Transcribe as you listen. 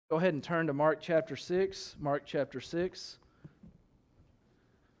Go ahead and turn to Mark chapter 6. Mark chapter 6.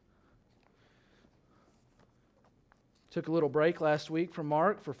 Took a little break last week from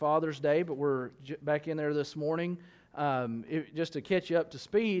Mark for Father's Day, but we're back in there this morning. Just to catch you up to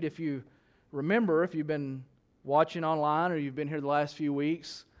speed, if you remember, if you've been watching online or you've been here the last few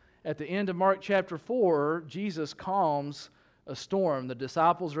weeks, at the end of Mark chapter 4, Jesus calms a storm. The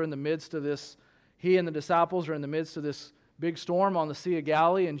disciples are in the midst of this, he and the disciples are in the midst of this big storm on the Sea of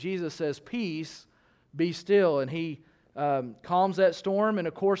Galilee, and Jesus says, "Peace, be still." And he calms that storm, and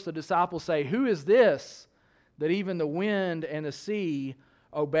of course the disciples say, "Who is this, that even the wind and the sea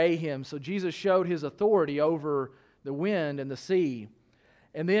obey him?" So Jesus showed his authority over the wind and the sea.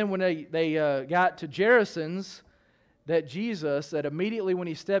 And then when they got to Gerasenes, that immediately when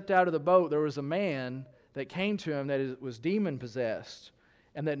he stepped out of the boat, there was a man that came to him that was demon-possessed,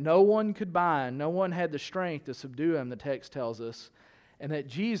 and that no one could bind, no one had the strength to subdue him, the text tells us, and that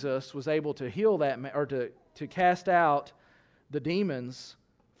Jesus was able to heal that man, or to cast out the demons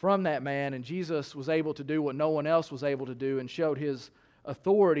from that man, and Jesus was able to do what no one else was able to do and showed his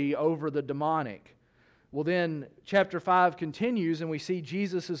authority over the demonic. Well, then chapter 5 continues, and we see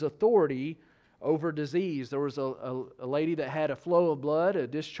Jesus' authority over disease. There was a lady that had a flow of blood, a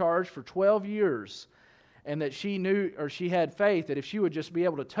discharge for 12 years, and that she knew, or she had faith that if she would just be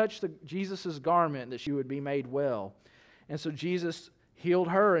able to touch Jesus' garment, that she would be made well. And so Jesus healed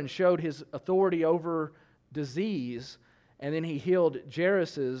her and showed his authority over disease, and then he healed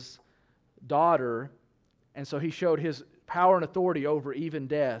Jairus' daughter, and so he showed his power and authority over even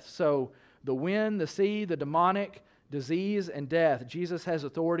death. So the wind, the sea, the demonic, disease, and death, Jesus has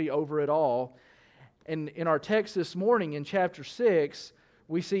authority over it all. And in our text this morning in chapter 6,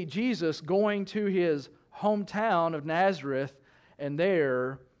 we see Jesus going to his hometown of Nazareth, and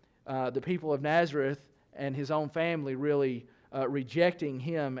there the people of Nazareth and his own family really rejecting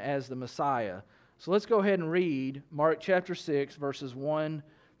him as the Messiah. So let's go ahead and read Mark chapter 6, verses 1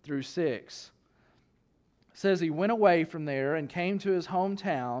 through 6. It says, "He went away from there and came to his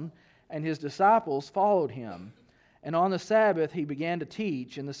hometown, and his disciples followed him. And on the Sabbath he began to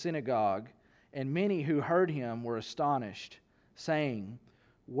teach in the synagogue, and many who heard him were astonished, saying,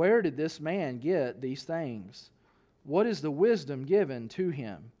 'Where did this man get these things? What is the wisdom given to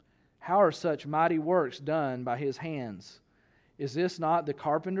him? How are such mighty works done by his hands? Is this not the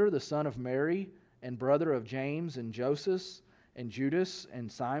carpenter, the son of Mary, and brother of James and Joseph and Judas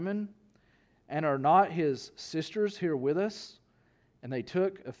and Simon? And are not his sisters here with us?' And they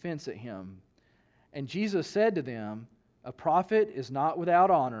took offense at him. And Jesus said to them, 'A prophet is not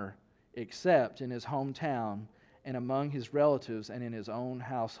without honor, except in his hometown, and among his relatives, and in his own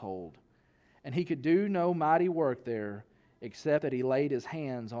household.' And he could do no mighty work there, except that he laid his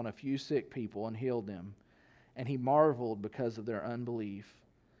hands on a few sick people and healed them. And he marveled because of their unbelief.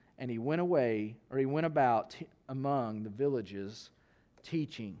 And he went about among the villages,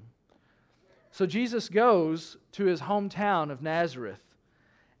 teaching." So Jesus goes to his hometown of Nazareth.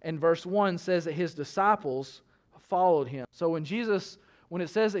 And verse 1 says that his disciples followed him. So when it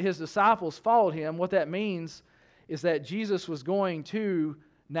says that his disciples followed him, what that means is that Jesus was going to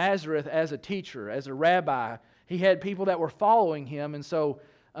Nazareth as a teacher, as a rabbi. He had people that were following him. And so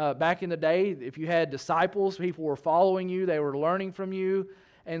back in the day, if you had disciples, people were following you, they were learning from you.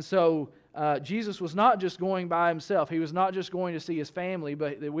 And so Jesus was not just going by himself. He was not just going to see his family,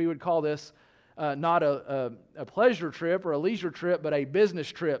 but we would call this not a pleasure trip or a leisure trip, but a business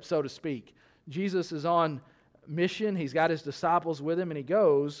trip, so to speak. Jesus is on mission. He's got his disciples with him, and he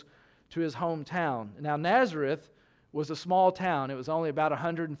goes to his hometown. Now, Nazareth was a small town. It was only about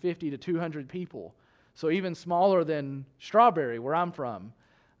 150 to 200 people, so even smaller than Strawberry, where I'm from.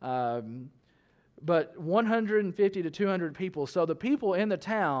 But 150 to 200 people. So the people in the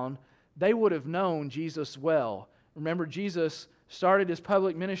town, they would have known Jesus well. Remember, Jesus started his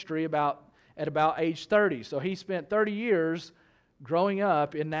public ministry at about age 30. So he spent 30 years growing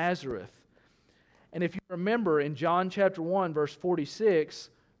up in Nazareth. And if you remember in John chapter 1, verse 46,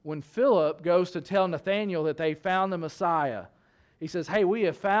 when Philip goes to tell Nathanael that they found the Messiah, he says, "Hey, we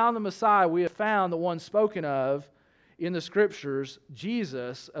have found the Messiah. We have found the one spoken of in the Scriptures,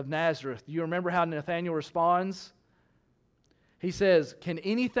 Jesus of Nazareth." Do you remember how Nathanael responds? He says, "Can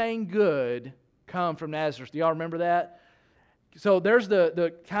anything good come from Nazareth?" Do y'all remember that? So there's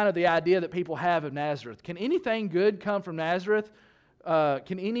the kind of the idea that people have of Nazareth. Can anything good come from Nazareth?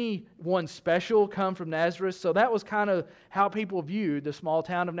 Can anyone special come from Nazareth? So that was kind of how people viewed the small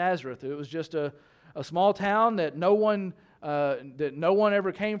town of Nazareth. It was just a small town that no one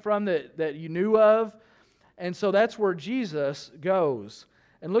ever came from that you knew of. And so that's where Jesus goes.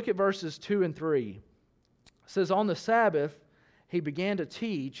 And look at verses 2 and 3. It says, "On the Sabbath he began to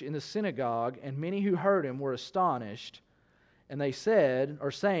teach in the synagogue, and many who heard him were astonished. And they said, or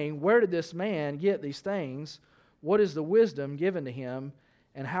saying, Where did this man get these things? What is the wisdom given to him?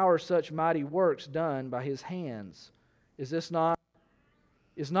 And how are such mighty works done by his hands? Is not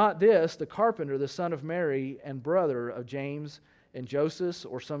this the carpenter, the son of Mary, and brother of James and Joseph,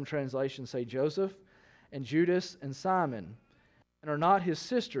 or some translations say Joseph, and Judas and Simon? And are not his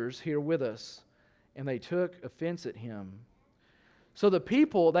sisters here with us? And they took offense at him. So the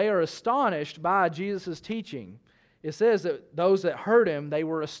people, they are astonished by Jesus' teaching. It says that those that heard him, they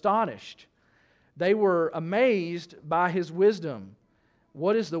were astonished. They were amazed by his wisdom.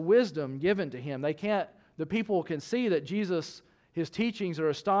 What is the wisdom given to him? The people can see that Jesus, his teachings are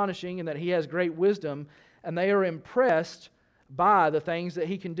astonishing and that he has great wisdom, and they are impressed by the things that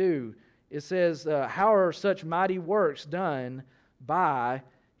he can do. It says, how are such mighty works done by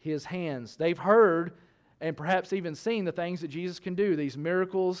his hands? They've heard and perhaps even seen the things that Jesus can do, these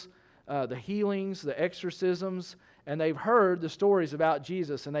miracles, the healings, the exorcisms, and they've heard the stories about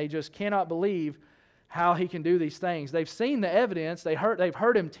Jesus, and they just cannot believe how he can do these things. They've seen the evidence, they've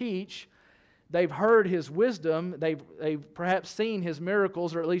heard him teach, they've heard his wisdom, they've perhaps seen his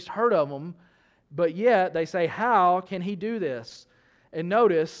miracles, or at least heard of them, but yet they say, how can he do this? And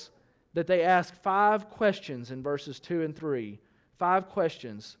notice that they ask 5 questions in verses 2 and 3. 5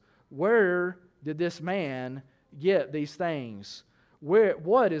 questions. Where did this man get these things?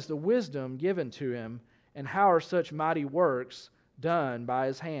 What is the wisdom given to him? And how are such mighty works done by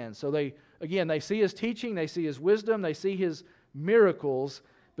his hands? So they see his teaching, they see his wisdom, they see his miracles,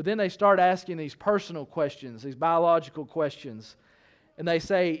 but then they start asking these personal questions, these biological questions. And they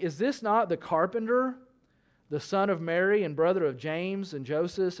say, is this not the carpenter, the son of Mary and brother of James and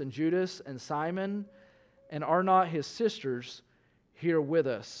Joseph and Judas and Simon? And are not his sisters here with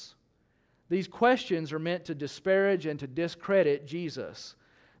us? These questions are meant to disparage and to discredit Jesus.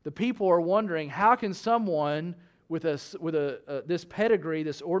 The people are wondering, how can someone with this pedigree,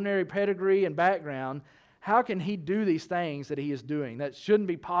 this ordinary pedigree and background, how can he do these things that he is doing? That shouldn't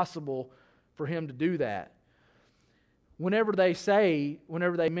be possible for him to do that. Whenever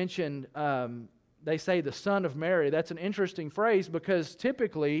they mention, they say the son of Mary, that's an interesting phrase, because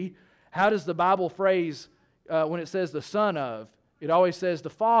typically, how does the Bible phrase when it says the son of? It always says the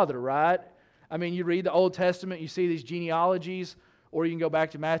father, right? I mean, you read the Old Testament, you see these genealogies, or you can go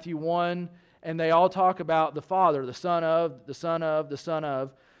back to Matthew 1, and they all talk about the father, the son of, the son of, the son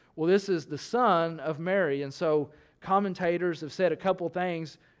of. Well, this is the son of Mary, and so commentators have said a couple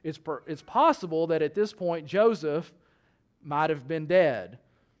things. It's possible that at this point Joseph might have been dead.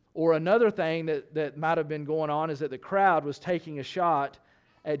 Or another thing that might have been going on is that the crowd was taking a shot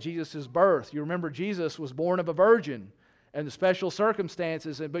at Jesus' birth. You remember Jesus was born of a virgin and the special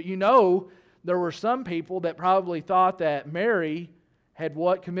circumstances, but there were some people that probably thought that Mary had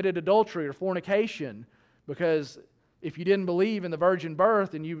committed adultery or fornication, because if you didn't believe in the virgin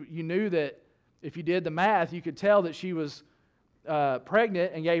birth, and you knew that if you did the math, you could tell that she was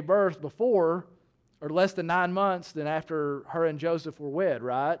pregnant and gave birth before or less than 9 months than after her and Joseph were wed,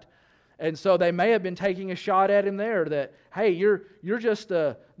 right? And so they may have been taking a shot at him there that, hey, you're just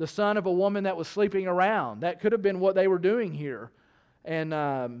the son of a woman that was sleeping around. That could have been what they were doing here.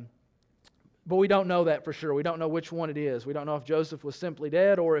 And but we don't know that for sure. We don't know which one it is. We don't know if Joseph was simply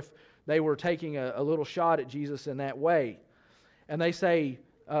dead or if they were taking a little shot at Jesus in that way. And they say,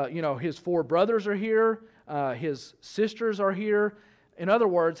 his 4 brothers are here, his sisters are here. In other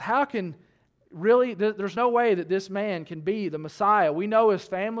words, how can really, there's no way that this man can be the Messiah. We know his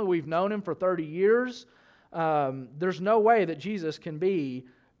family. We've known him for 30 years. There's no way that Jesus can be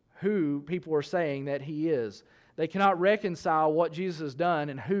who people are saying that he is. They cannot reconcile what Jesus has done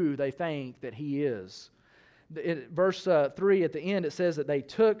and who they think that he is. In verse 3 at the end, it says that they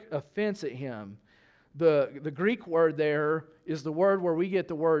took offense at him. The Greek word there is the word where we get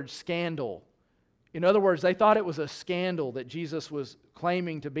the word scandal. In other words, they thought it was a scandal that Jesus was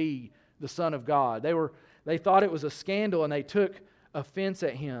claiming to be the Son of God. They thought it was a scandal, and they took offense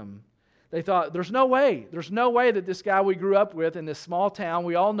at him. They thought, there's no way that this guy we grew up with in this small town,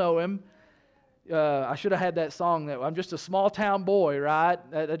 we all know him. I should have had that song, that I'm just a small town boy, right?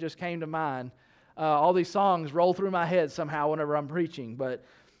 That just came to mind. All these songs roll through my head somehow whenever I'm preaching, but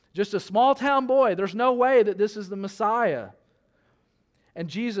just a small town boy, there's no way that this is the Messiah. And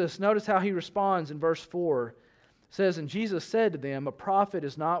Jesus, notice how he responds in verse 4. It says, and Jesus said to them, a prophet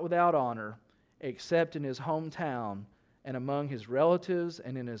is not without honor, except in his hometown and among his relatives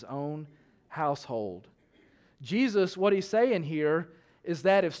and in his own household. Jesus, what he's saying here is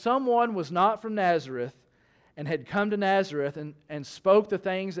that if someone was not from Nazareth and had come to Nazareth and spoke the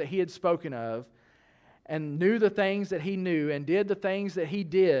things that he had spoken of, and knew the things that he knew and did the things that he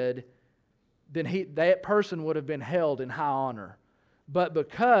did, then that person would have been held in high honor. But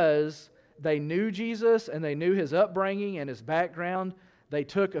because they knew Jesus and they knew his upbringing and his background, they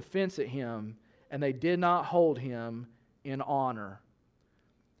took offense at him and they did not hold him in honor.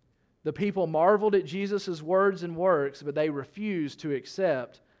 The people marveled at Jesus' words and works, but they refused to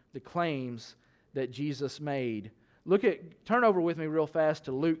accept the claims that Jesus made. Turn over with me real fast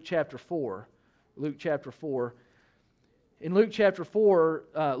to Luke chapter 4. Luke chapter 4. In Luke chapter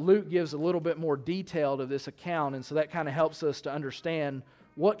 4, Luke gives a little bit more detail to this account, and so that kind of helps us to understand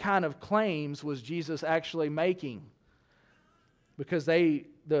what kind of claims was Jesus actually making, because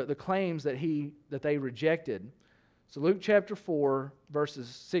the claims that they rejected. So Luke chapter 4, verses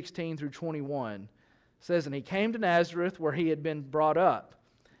 16 through 21 says, "And he came to Nazareth, where he had been brought up.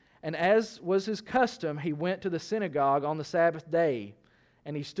 And as was his custom, he went to the synagogue on the Sabbath day,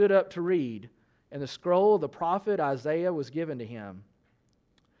 and he stood up to read. And the scroll of the prophet Isaiah was given to him.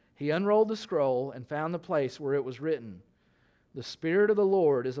 He unrolled the scroll and found the place where it was written, 'The Spirit of the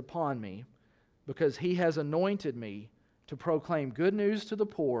Lord is upon me, because he has anointed me to proclaim good news to the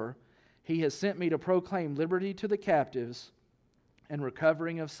poor. He has sent me to proclaim liberty to the captives and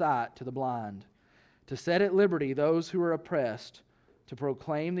recovering of sight to the blind, to set at liberty those who are oppressed, to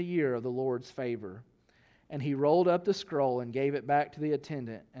proclaim the year of the Lord's favor.' And he rolled up the scroll and gave it back to the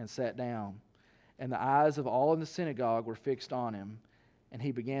attendant and sat down. And the eyes of all in the synagogue were fixed on him. And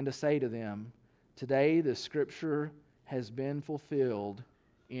he began to say to them, 'Today the scripture has been fulfilled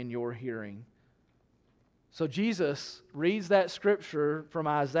in your hearing.'" So Jesus reads that scripture from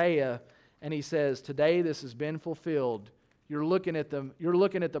Isaiah, and he says, "Today this has been fulfilled." You're looking at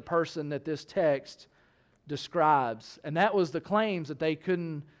the person that this text describes, and that was the claims that they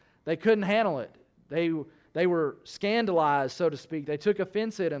couldn't handle it. They were scandalized, so to speak. They took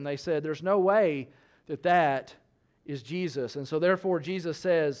offense at him. They said, "There's no way that is Jesus." And so therefore Jesus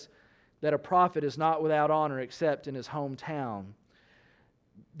says that a prophet is not without honor except in his hometown.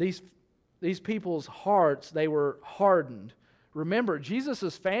 These people's hearts, they were hardened. Remember,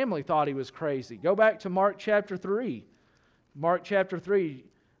 Jesus' family thought he was crazy. Go back to Mark chapter 3. Mark chapter 3,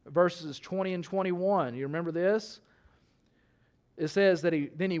 verses 20 and 21. You remember this? It says that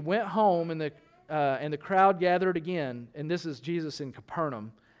he went home, and the crowd gathered again. And this is Jesus in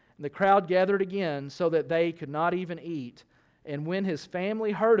Capernaum. And the crowd gathered again so that they could not even eat. And when his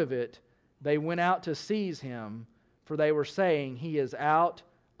family heard of it, they went out to seize him, for they were saying, "He is out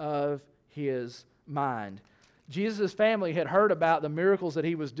of his mind." Jesus' family had heard about the miracles that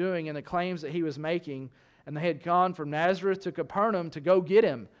he was doing and the claims that he was making, and they had gone from Nazareth to Capernaum to go get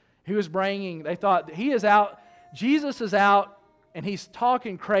him. They thought, he is out, Jesus is out, and he's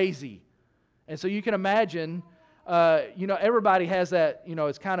talking crazy. And so you can imagine, everybody has that,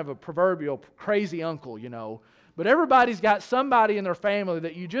 it's kind of a proverbial crazy uncle, But everybody's got somebody in their family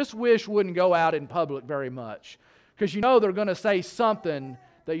that you just wish wouldn't go out in public very much. Because they're going to say something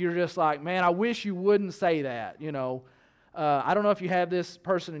that you're just like, man, I wish you wouldn't say that, I don't know if you have this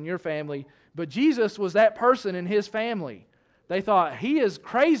person in your family, but Jesus was that person in his family. They thought, he is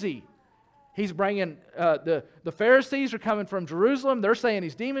crazy. He's bringing, the Pharisees are coming from Jerusalem. They're saying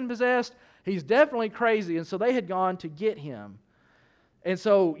he's demon-possessed. He's definitely crazy. And so they had gone to get him. And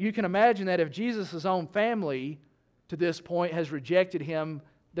so you can imagine that if Jesus' own family to this point has rejected him,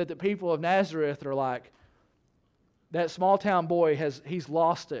 that the people of Nazareth are like, that small town boy, he's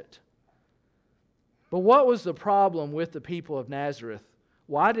lost it. But what was the problem with the people of Nazareth?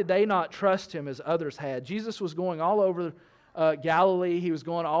 Why did they not trust him as others had? Jesus was going all over Galilee. He was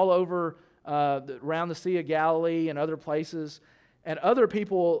going all over around the Sea of Galilee and other places. And other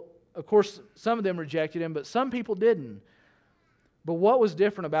people, of course, some of them rejected him, but some people didn't. But what was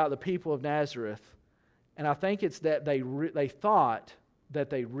different about the people of Nazareth? And I think it's that they thought that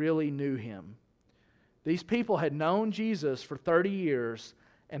they really knew him. These people had known Jesus for 30 years,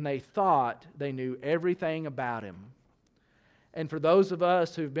 and they thought they knew everything about him. And for those of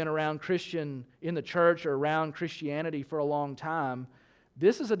us who've been around in the church or around Christianity for a long time,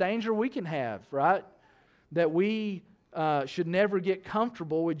 this is a danger we can have, right? That we should never get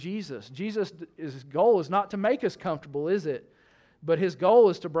comfortable with Jesus. Jesus' goal is not to make us comfortable, is it? But his goal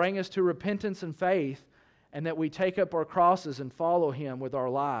is to bring us to repentance and faith, and that we take up our crosses and follow him with our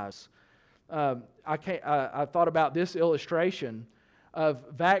lives. I thought about this illustration of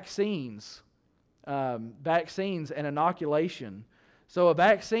vaccines and inoculation. So a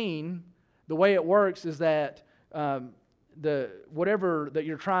vaccine, the way it works is that whatever that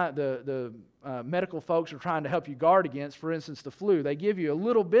you're trying, the medical folks are trying to help you guard against, for instance, the flu, they give you a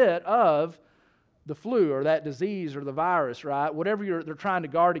little bit of the flu or that disease or the virus, right? Whatever they're trying to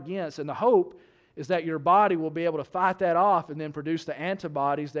guard against, and the hope is that your body will be able to fight that off and then produce the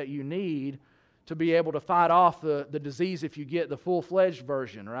antibodies that you need to be able to fight off the disease if you get the full-fledged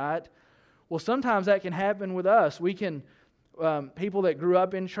version, right? Well, sometimes that can happen with us. We can, people that grew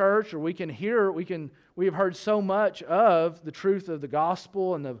up in church, or we have heard so much of the truth of the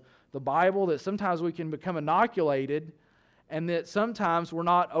gospel and the Bible that sometimes we can become inoculated, and that sometimes we're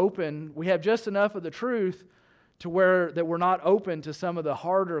not open. We have just enough of the truth to where that we're not open to some of the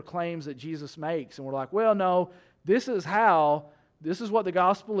harder claims that Jesus makes. And we're like, well, no, this is what the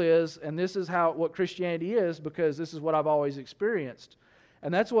gospel is, and this is what Christianity is, because this is what I've always experienced.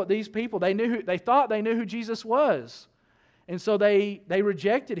 And that's what these people, they thought they knew who Jesus was. And so they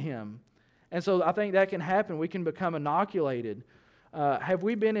rejected him. And so I think that can happen. We can become inoculated. Have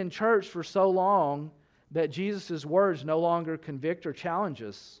we been in church for so long that Jesus' words no longer convict or challenge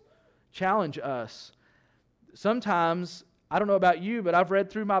us? Sometimes, I don't know about you, but I've read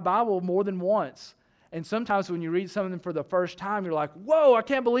through my Bible more than once. And sometimes when you read something for the first time, you're like, whoa, I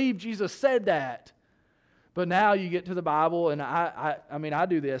can't believe Jesus said that. But now you get to the Bible, and I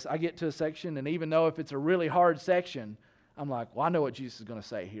do this. I get to a section, and even though if it's a really hard section, I'm like, well, I know what Jesus is going to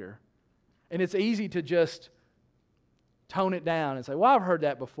say here. And it's easy to just tone it down and say, well, I've heard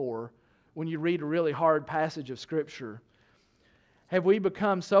that before, when you read a really hard passage of Scripture. Have we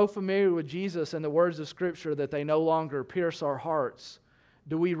become so familiar with Jesus and the words of Scripture that they no longer pierce our hearts?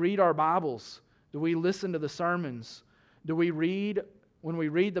 Do we read our Bibles? Do we listen to the sermons? When we read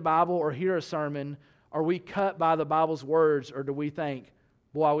the Bible or hear a sermon, are we cut by the Bible's words, or do we think,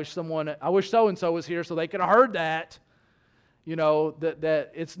 boy, I wish so-and-so was here so they could have heard that? You know,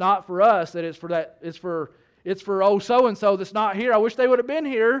 that it's not for us, that it's for so-and-so that's not here. I wish they would have been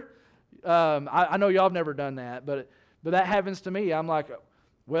here. I know y'all have never done that, but that happens to me. I'm like,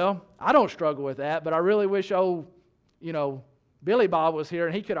 well, I don't struggle with that, but I really wish, Billy Bob was here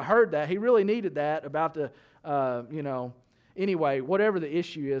and he could have heard that. He really needed that about anyway, whatever the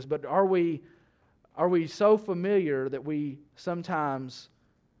issue is. But are we so familiar that we sometimes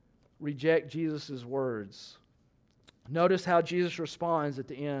reject Jesus' words? Notice how Jesus responds at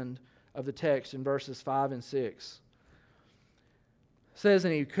the end of the text in verses 5 and 6. It says,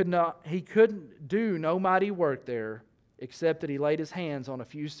 and he couldn't do no mighty work there, except that he laid his hands on a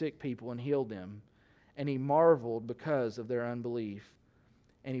few sick people and healed them. And he marveled because of their unbelief.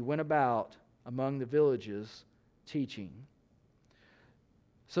 And he went about among the villages teaching.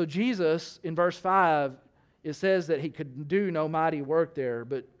 So Jesus, in verse 5, it says that he could do no mighty work there,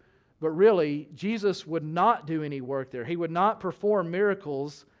 but really, Jesus would not do any work there. He would not perform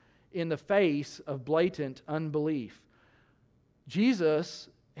miracles in the face of blatant unbelief. Jesus,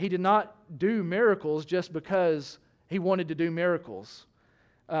 he did not do miracles just because he wanted to do miracles.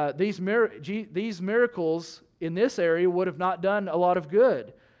 These miracles in this area would have not done a lot of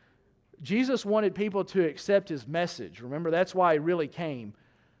good. Jesus wanted people to accept his message. Remember, that's why he really came.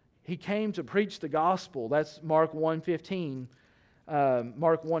 He came to preach the gospel. That's Mark 1:15.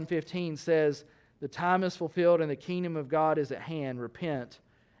 Mark 1:15 says, the time is fulfilled and the kingdom of God is at hand. Repent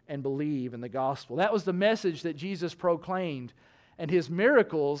and believe in the gospel. That was the message that Jesus proclaimed. And his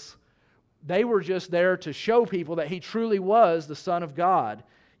miracles, they were just there to show people that he truly was the Son of God.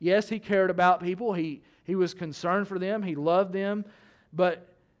 Yes, he cared about people. He was concerned for them. He loved them. But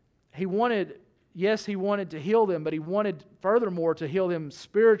he wanted to heal them, but he wanted furthermore to heal them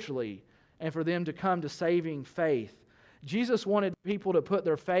spiritually and for them to come to saving faith. Jesus wanted people to put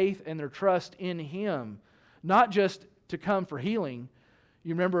their faith and their trust in him, not just to come for healing.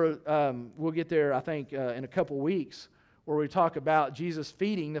 You remember, we'll get there, I think, in a couple weeks, where we talk about Jesus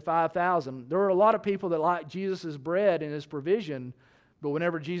feeding the 5,000. There were a lot of people that liked Jesus' bread and his provision, but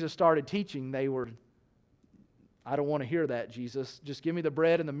whenever Jesus started teaching, they were, I don't want to hear that, Jesus. Just give me the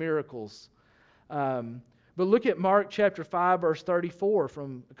bread and the miracles. But look at Mark chapter 5, verse 34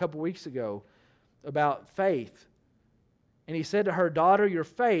 from a couple weeks ago about faith. And he said to her, daughter, your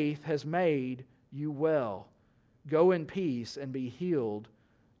faith has made you well. Go in peace and be healed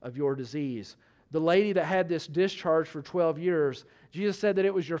of your disease. The lady that had this discharge for 12 years, Jesus said that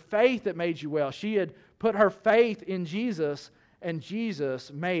it was your faith that made you well. She had put her faith in Jesus, and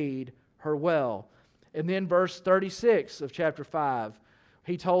Jesus made her well. And then verse 36 of chapter 5,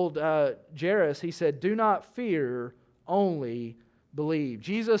 he told Jairus, he said, do not fear, only believe.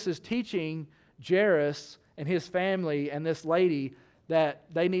 Jesus is teaching Jairus and his family and this lady that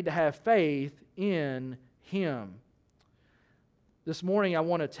they need to have faith in him. This morning I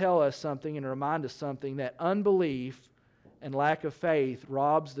want to tell us something and remind us something, that unbelief and lack of faith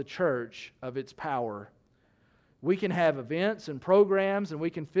robs the church of its power. We can have events and programs and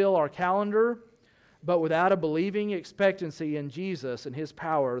we can fill our calendar, but without a believing expectancy in Jesus and his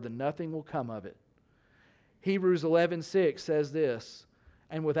power, then nothing will come of it. Hebrews 11:6 says this,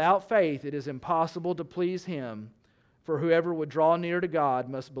 "And without faith it is impossible to please Him, for whoever would draw near to God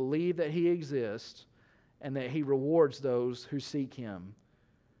must believe that He exists and that He rewards those who seek Him."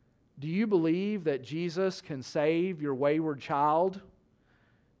 Do you believe that Jesus can save your wayward child?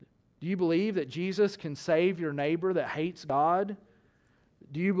 Do you believe that Jesus can save your neighbor that hates God?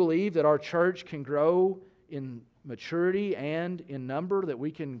 Do you believe that our church can grow in maturity and in number, that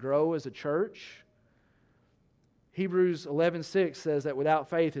we can grow as a church? Hebrews 11:6 says that without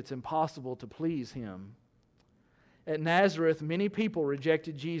faith it's impossible to please Him. At Nazareth, many people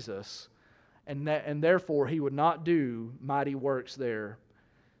rejected Jesus, and therefore He would not do mighty works there.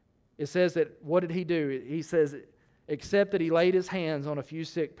 It says that, what did He do? He says, except that He laid His hands on a few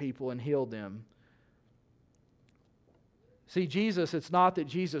sick people and healed them. See, Jesus, it's not that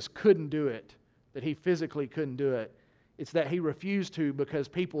Jesus couldn't do it, that He physically couldn't do it. It's that He refused to because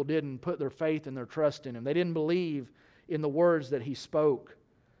people didn't put their faith and their trust in Him. They didn't believe in the words that He spoke.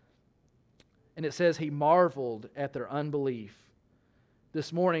 And it says He marveled at their unbelief.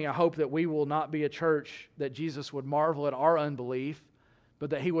 This morning, I hope that we will not be a church that Jesus would marvel at our unbelief, but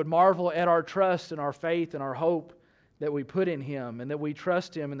that He would marvel at our trust and our faith and our hope that we put in Him, and that we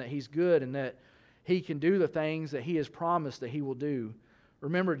trust Him and that He's good and that He can do the things that He has promised that He will do.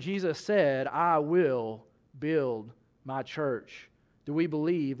 Remember, Jesus said, "I will build my church." Do we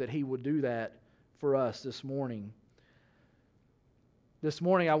believe that He would do that for us this morning? This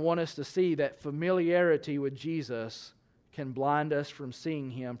morning I want us to see that familiarity with Jesus can blind us from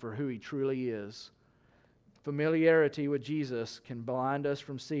seeing Him for who He truly is. Familiarity with Jesus can blind us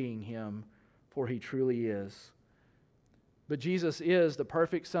from seeing Him for He truly is. But Jesus is the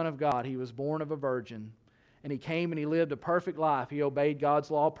perfect Son of God. He was born of a virgin, and He came and He lived a perfect life. He obeyed God's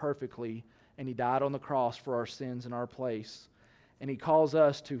law perfectly, and He died on the cross for our sins in our place. And He calls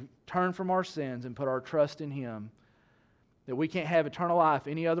us to turn from our sins and put our trust in Him, that we can't have eternal life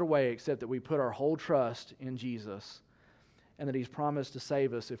any other way except that we put our whole trust in Jesus, and that He's promised to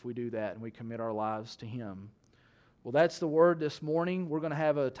save us if we do that and we commit our lives to Him. Well, that's the word this morning. We're going to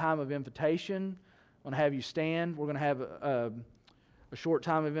have a time of invitation. I'm going to have you stand. We're going to have a short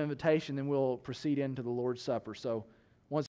time of invitation, then we'll proceed into the Lord's Supper. So